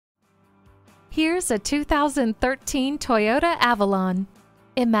Here's a 2013 Toyota Avalon.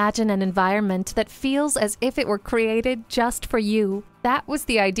 Imagine an environment that feels as if it were created just for you. That was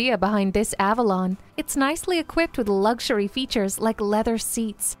the idea behind this Avalon. It's nicely equipped with luxury features like leather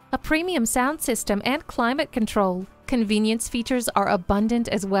seats, a premium sound system, and climate control. Convenience features are abundant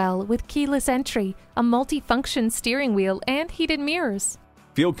as well, with keyless entry, a multi-function steering wheel, and heated mirrors.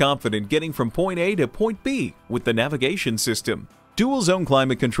 Feel confident getting from point A to point B with the navigation system. Dual zone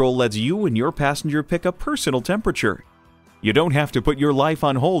climate control lets you and your passenger pick a personal temperature. You don't have to put your life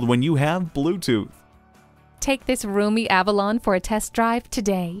on hold when you have Bluetooth. Take this roomy Avalon for a test drive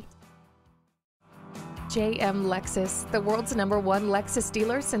today. JM Lexus, the world's #1 Lexus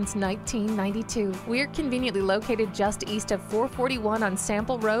dealer since 1992. We're conveniently located just east of 441 on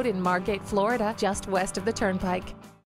Sample Road in Margate, Florida, just west of the Turnpike.